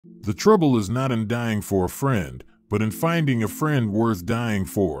The trouble is not in dying for a friend, but in finding a friend worth dying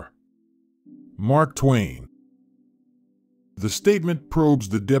for. Mark Twain. The statement probes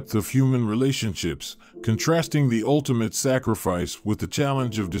the depth of human relationships, contrasting the ultimate sacrifice with the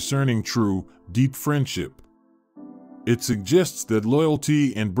challenge of discerning true, deep friendship. It suggests that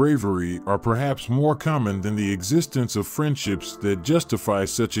loyalty and bravery are perhaps more common than the existence of friendships that justify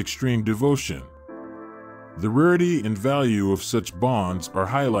such extreme devotion. The rarity and value of such bonds are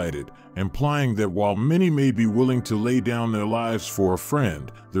highlighted, implying that while many may be willing to lay down their lives for a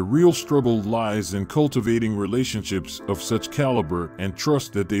friend, the real struggle lies in cultivating relationships of such caliber and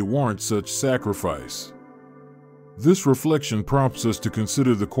trust that they warrant such sacrifice. This reflection prompts us to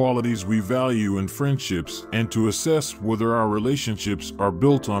consider the qualities we value in friendships and to assess whether our relationships are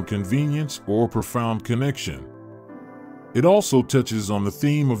built on convenience or profound connection. It also touches on the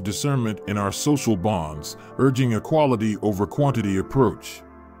theme of discernment in our social bonds, urging a quality over quantity approach.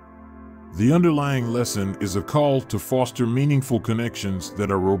 The underlying lesson is a call to foster meaningful connections that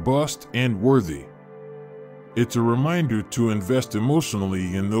are robust and worthy. It's a reminder to invest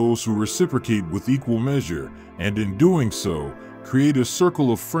emotionally in those who reciprocate with equal measure, and in doing so, create a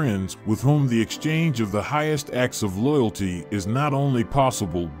circle of friends with whom the exchange of the highest acts of loyalty is not only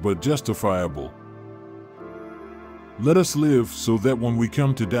possible but justifiable. Let us live so that when we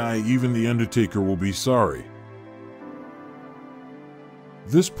come to die, even the undertaker will be sorry.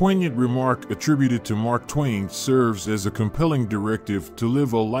 This poignant remark attributed to Mark Twain serves as a compelling directive to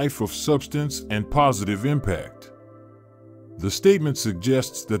live a life of substance and positive impact. The statement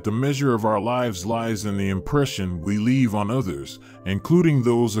suggests that the measure of our lives lies in the impression we leave on others, including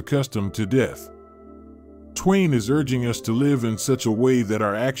those accustomed to death. Twain is urging us to live in such a way that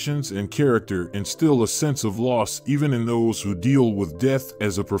our actions and character instill a sense of loss even in those who deal with death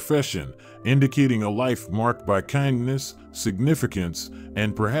as a profession, indicating a life marked by kindness, significance,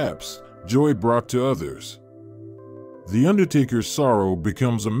 and perhaps joy brought to others. The undertaker's sorrow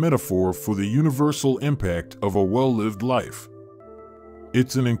becomes a metaphor for the universal impact of a well-lived life.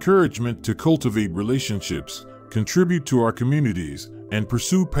 It's an encouragement to cultivate relationships, contribute to our communities, and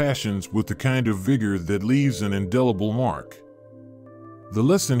pursue passions with the kind of vigor that leaves an indelible mark. The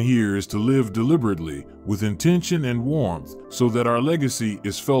lesson here is to live deliberately, with intention and warmth, so that our legacy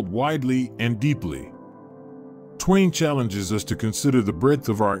is felt widely and deeply. Twain challenges us to consider the breadth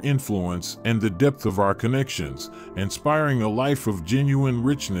of our influence and the depth of our connections, inspiring a life of genuine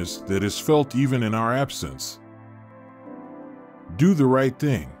richness that is felt even in our absence. Do the right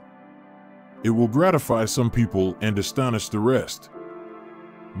thing. It will gratify some people and astonish the rest.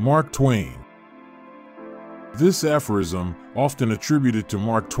 Mark Twain. This aphorism, often attributed to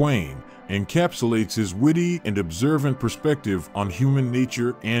Mark Twain, encapsulates his witty and observant perspective on human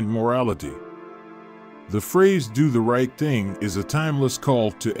nature and morality. The phrase "do the right thing" is a timeless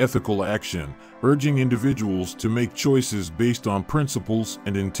call to ethical action, urging individuals to make choices based on principles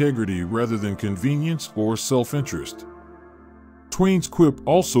and integrity rather than convenience or self-interest. Twain's quip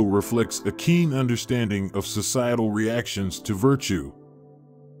also reflects a keen understanding of societal reactions to virtue.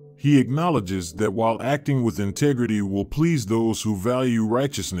 He acknowledges that while acting with integrity will please those who value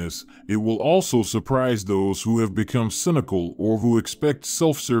righteousness, it will also surprise those who have become cynical or who expect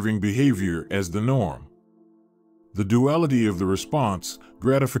self-serving behavior as the norm. The duality of the response,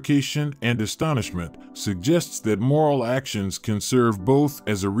 gratification and astonishment, suggests that moral actions can serve both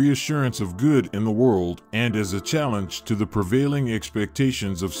as a reassurance of good in the world and as a challenge to the prevailing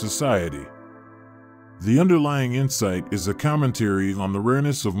expectations of society. The underlying insight is a commentary on the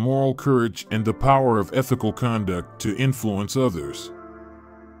rareness of moral courage and the power of ethical conduct to influence others.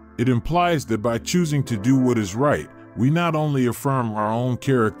 It implies that by choosing to do what is right, we not only affirm our own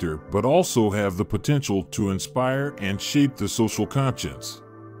character but also have the potential to inspire and shape the social conscience.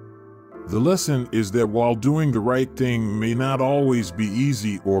 The lesson is that while doing the right thing may not always be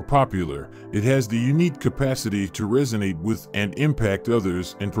easy or popular, it has the unique capacity to resonate with and impact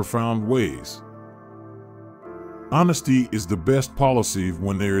others in profound ways. Honesty is the best policy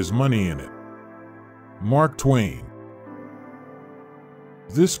when there is money in it. Mark Twain.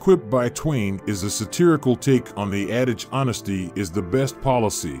 This quip by Twain is a satirical take on the adage "honesty is the best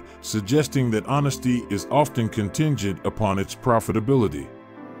policy," suggesting that honesty is often contingent upon its profitability.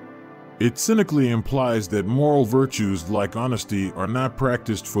 It cynically implies that moral virtues like honesty are not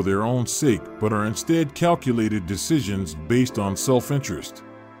practiced for their own sake, but are instead calculated decisions based on self-interest.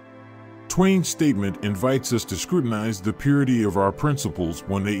 Twain's statement invites us to scrutinize the purity of our principles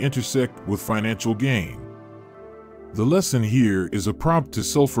when they intersect with financial gain. The lesson here is a prompt to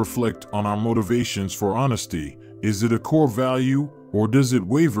self-reflect on our motivations for honesty. Is it a core value, or does it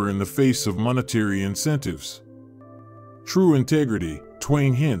waver in the face of monetary incentives? True integrity,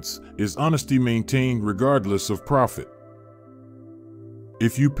 Twain hints, is honesty maintained regardless of profit.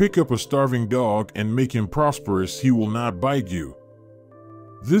 If you pick up a starving dog and make him prosperous, he will not bite you.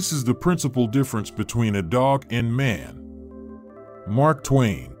 This is the principal difference between a dog and man. Mark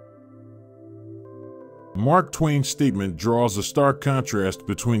Twain. Mark Twain's statement draws a stark contrast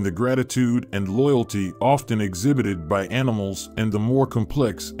between the gratitude and loyalty often exhibited by animals and the more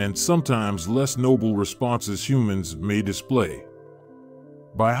complex and sometimes less noble responses humans may display.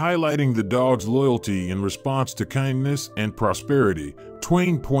 By highlighting the dog's loyalty in response to kindness and prosperity,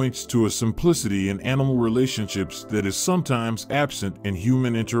 Twain points to a simplicity in animal relationships that is sometimes absent in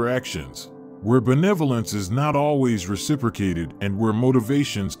human interactions, where benevolence is not always reciprocated and where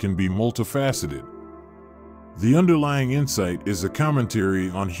motivations can be multifaceted. The underlying insight is a commentary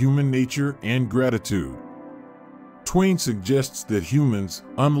on human nature and gratitude. Twain suggests that humans,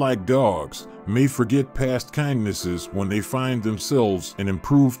 unlike dogs, may forget past kindnesses when they find themselves in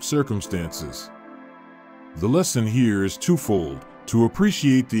improved circumstances. The lesson here is twofold: to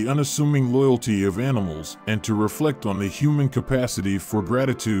appreciate the unassuming loyalty of animals and to reflect on the human capacity for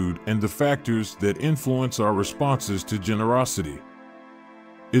gratitude and the factors that influence our responses to generosity.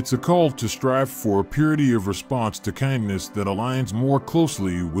 It's a call to strive for a purity of response to kindness that aligns more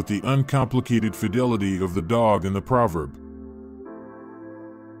closely with the uncomplicated fidelity of the dog in the proverb.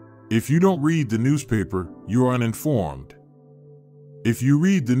 If you don't read the newspaper, you're uninformed. If you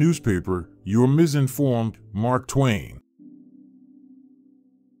read the newspaper, you're misinformed. Mark Twain.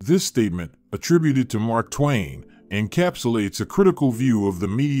 This statement, attributed to Mark Twain, encapsulates a critical view of the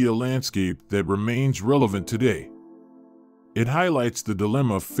media landscape that remains relevant today. It highlights the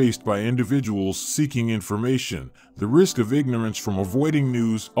dilemma faced by individuals seeking information, the risk of ignorance from avoiding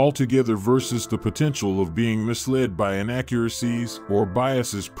news altogether versus the potential of being misled by inaccuracies or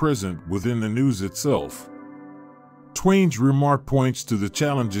biases present within the news itself. Twain's remark points to the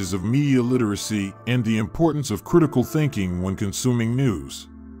challenges of media literacy and the importance of critical thinking when consuming news.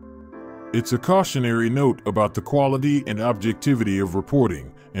 It's a cautionary note about the quality and objectivity of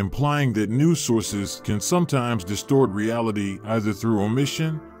reporting, implying that news sources can sometimes distort reality either through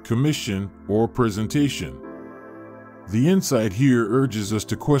omission, commission, or presentation. The insight here urges us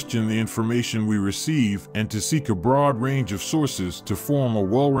to question the information we receive and to seek a broad range of sources to form a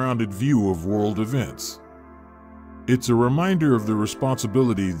well-rounded view of world events. It's a reminder of the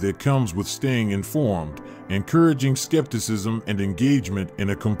responsibility that comes with staying informed, encouraging skepticism and engagement in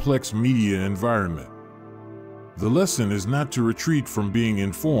a complex media environment. The lesson is not to retreat from being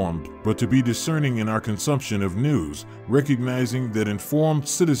informed, but to be discerning in our consumption of news, recognizing that informed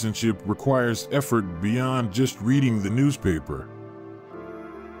citizenship requires effort beyond just reading the newspaper.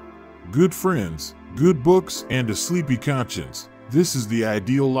 Good friends, good books, and a sleepy conscience. This is the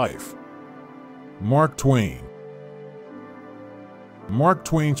ideal life. Mark Twain. Mark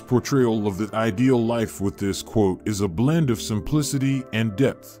Twain's portrayal of the ideal life with this quote is a blend of simplicity and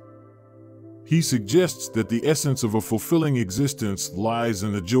depth. He suggests that the essence of a fulfilling existence lies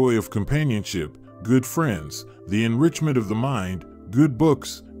in the joy of companionship, good friends, the enrichment of the mind, good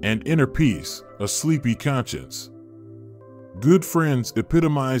books, and inner peace, a sleepy conscience. Good friends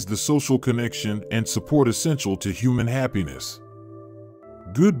epitomize the social connection and support essential to human happiness.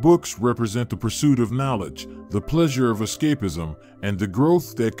 Good books represent the pursuit of knowledge, the pleasure of escapism, and the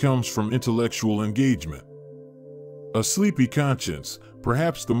growth that comes from intellectual engagement. A sleepy conscience,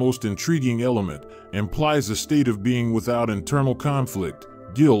 perhaps the most intriguing element, implies a state of being without internal conflict,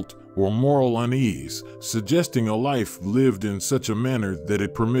 guilt, or moral unease, suggesting a life lived in such a manner that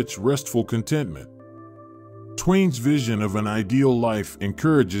it permits restful contentment. Twain's vision of an ideal life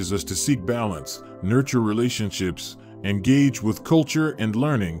encourages us to seek balance, nurture relationships, engage with culture and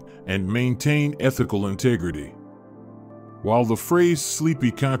learning, and maintain ethical integrity. While the phrase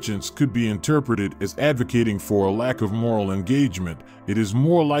sleepy conscience could be interpreted as advocating for a lack of moral engagement, it is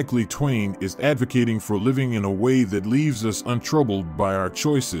more likely Twain is advocating for living in a way that leaves us untroubled by our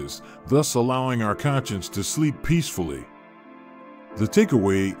choices, thus allowing our conscience to sleep peacefully. The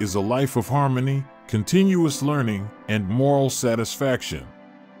takeaway is a life of harmony, continuous learning, and moral satisfaction.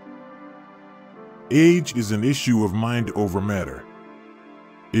 Age is an issue of mind over matter.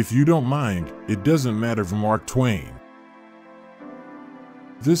 If you don't mind, it doesn't matter for Mark Twain.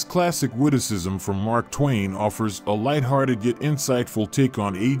 This classic witticism from Mark Twain offers a lighthearted yet insightful take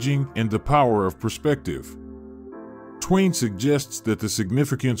on aging and the power of perspective. Twain suggests that the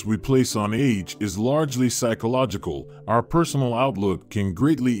significance we place on age is largely psychological. Our personal outlook can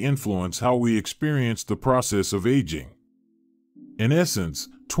greatly influence how we experience the process of aging. In essence,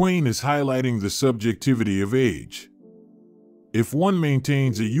 Twain is highlighting the subjectivity of age. If one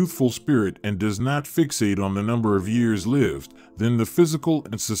maintains a youthful spirit and does not fixate on the number of years lived, then the physical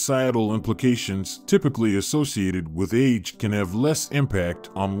and societal implications typically associated with age can have less impact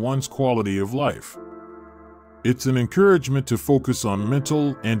on one's quality of life. It's an encouragement to focus on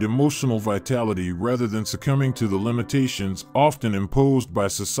mental and emotional vitality rather than succumbing to the limitations often imposed by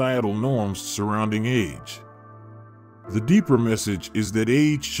societal norms surrounding age. The deeper message is that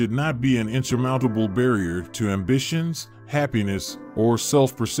age should not be an insurmountable barrier to ambitions, happiness, or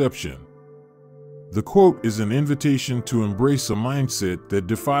self-perception. The quote is an invitation to embrace a mindset that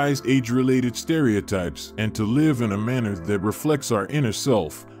defies age-related stereotypes and to live in a manner that reflects our inner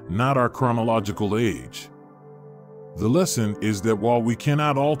self, not our chronological age. The lesson is that while we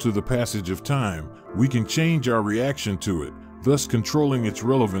cannot alter the passage of time, we can change our reaction to it, thus controlling its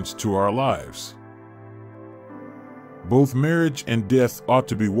relevance to our lives. Both marriage and death ought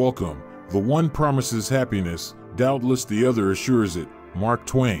to be welcome. The one promises happiness, doubtless the other assures it. Mark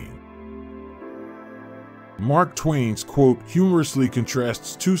Twain. Mark Twain's quote humorously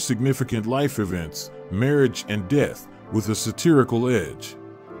contrasts two significant life events, marriage and death, with a satirical edge.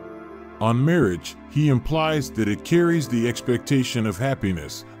 On marriage, he implies that it carries the expectation of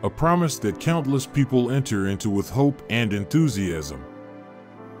happiness, a promise that countless people enter into with hope and enthusiasm.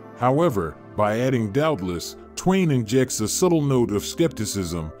 However, by adding doubtless, Twain injects a subtle note of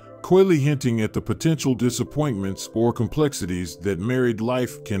skepticism, coyly hinting at the potential disappointments or complexities that married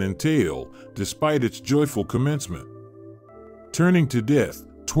life can entail, despite its joyful commencement. Turning to death,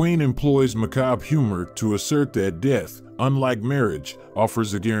 Twain employs macabre humor to assert that death, unlike marriage,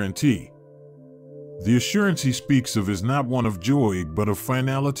 offers a guarantee. The assurance he speaks of is not one of joy but of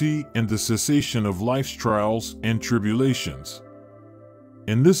finality and the cessation of life's trials and tribulations.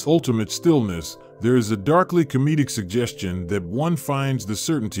 In this ultimate stillness, there is a darkly comedic suggestion that one finds the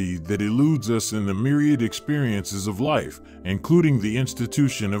certainty that eludes us in the myriad experiences of life, including the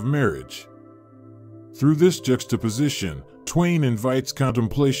institution of marriage. Through this juxtaposition, Twain invites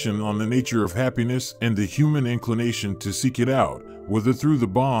contemplation on the nature of happiness and the human inclination to seek it out, whether through the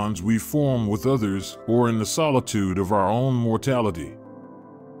bonds we form with others or in the solitude of our own mortality.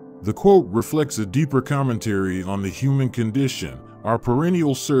 The quote reflects a deeper commentary on the human condition, our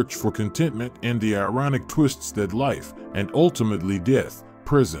perennial search for contentment, and the ironic twists that life, and ultimately death,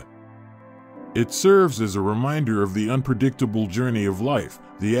 present. It serves as a reminder of the unpredictable journey of life,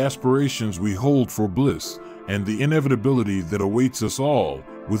 the aspirations we hold for bliss, and the inevitability that awaits us all,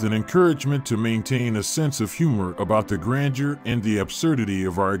 with an encouragement to maintain a sense of humor about the grandeur and the absurdity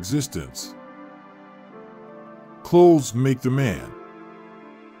of our existence. Clothes make the man.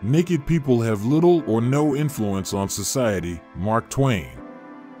 Naked people have little or no influence on society. Mark Twain.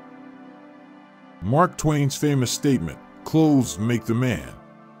 Mark Twain's famous statement, "Clothes make the man.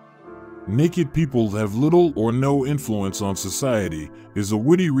 Naked people have little or no influence on society," is a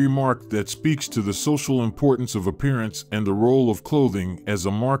witty remark that speaks to the social importance of appearance and the role of clothing as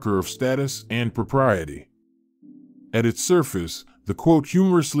a marker of status and propriety. At its surface, the quote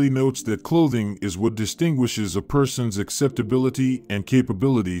humorously notes that clothing is what distinguishes a person's acceptability and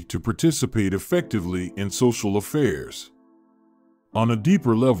capability to participate effectively in social affairs. On a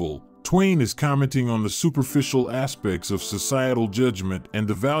deeper level, Twain is commenting on the superficial aspects of societal judgment and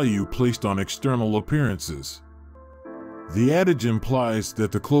the value placed on external appearances. The adage implies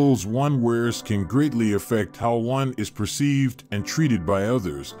that the clothes one wears can greatly affect how one is perceived and treated by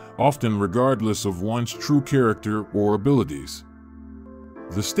others, often regardless of one's true character or abilities.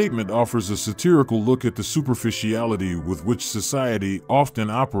 The statement offers a satirical look at the superficiality with which society often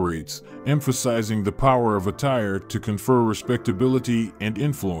operates, emphasizing the power of attire to confer respectability and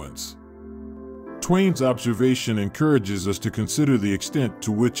influence. Twain's observation encourages us to consider the extent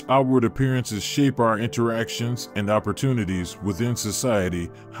to which outward appearances shape our interactions and opportunities within society,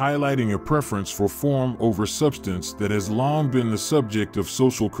 highlighting a preference for form over substance that has long been the subject of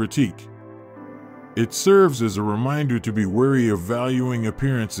social critique. It serves as a reminder to be wary of valuing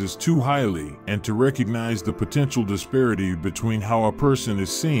appearances too highly and to recognize the potential disparity between how a person is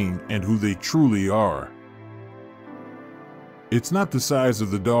seen and who they truly are. It's not the size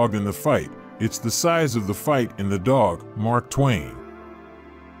of the dog in the fight, it's the size of the fight in the dog. Mark Twain.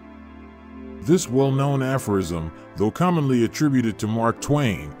 This well-known aphorism, though commonly attributed to Mark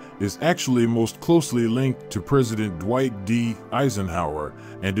Twain, is actually most closely linked to President Dwight D. Eisenhower,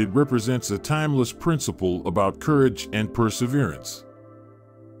 and it represents a timeless principle about courage and perseverance.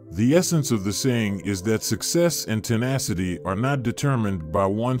 The essence of the saying is that success and tenacity are not determined by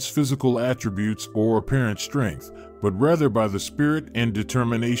one's physical attributes or apparent strength, but rather by the spirit and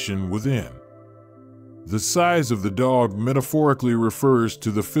determination within. The size of the dog metaphorically refers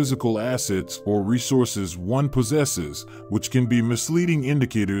to the physical assets or resources one possesses, which can be misleading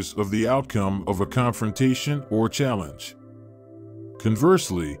indicators of the outcome of a confrontation or challenge.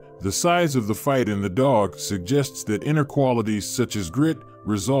 Conversely, the size of the fight in the dog suggests that inner qualities such as grit,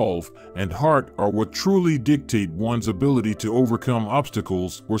 resolve, and heart are what truly dictate one's ability to overcome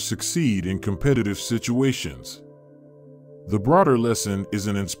obstacles or succeed in competitive situations. The broader lesson is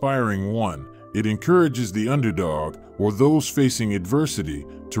an inspiring one. It encourages the underdog, or those facing adversity,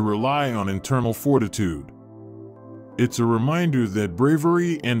 to rely on internal fortitude. It's a reminder that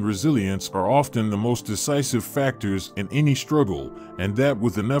bravery and resilience are often the most decisive factors in any struggle, and that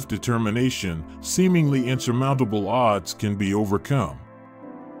with enough determination, seemingly insurmountable odds can be overcome.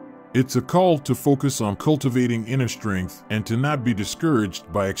 It's a call to focus on cultivating inner strength and to not be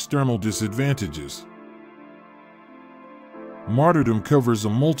discouraged by external disadvantages. Martyrdom covers a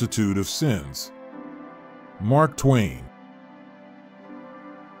multitude of sins. Mark Twain.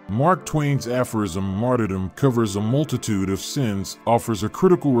 Mark Twain's aphorism, "Martyrdom covers a multitude of sins," offers a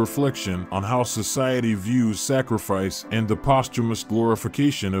critical reflection on how society views sacrifice and the posthumous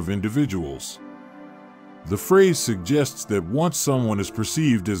glorification of individuals. The phrase suggests that once someone is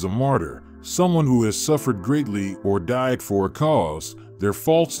perceived as a martyr, someone who has suffered greatly or died for a cause, their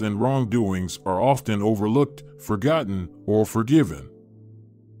faults and wrongdoings are often overlooked, forgotten, or forgiven.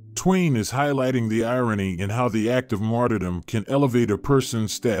 Twain is highlighting the irony in how the act of martyrdom can elevate a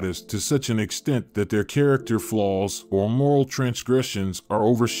person's status to such an extent that their character flaws or moral transgressions are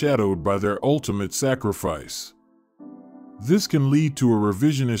overshadowed by their ultimate sacrifice. This can lead to a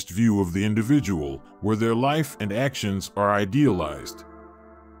revisionist view of the individual, where their life and actions are idealized.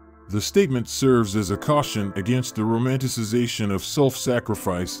 The statement serves as a caution against the romanticization of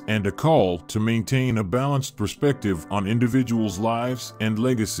self-sacrifice and a call to maintain a balanced perspective on individuals' lives and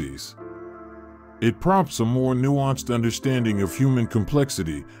legacies. It prompts a more nuanced understanding of human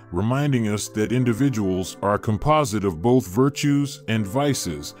complexity, reminding us that individuals are a composite of both virtues and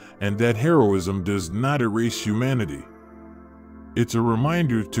vices, and that heroism does not erase humanity. It's a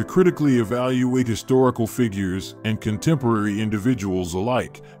reminder to critically evaluate historical figures and contemporary individuals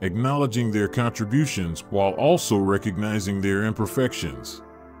alike, acknowledging their contributions while also recognizing their imperfections.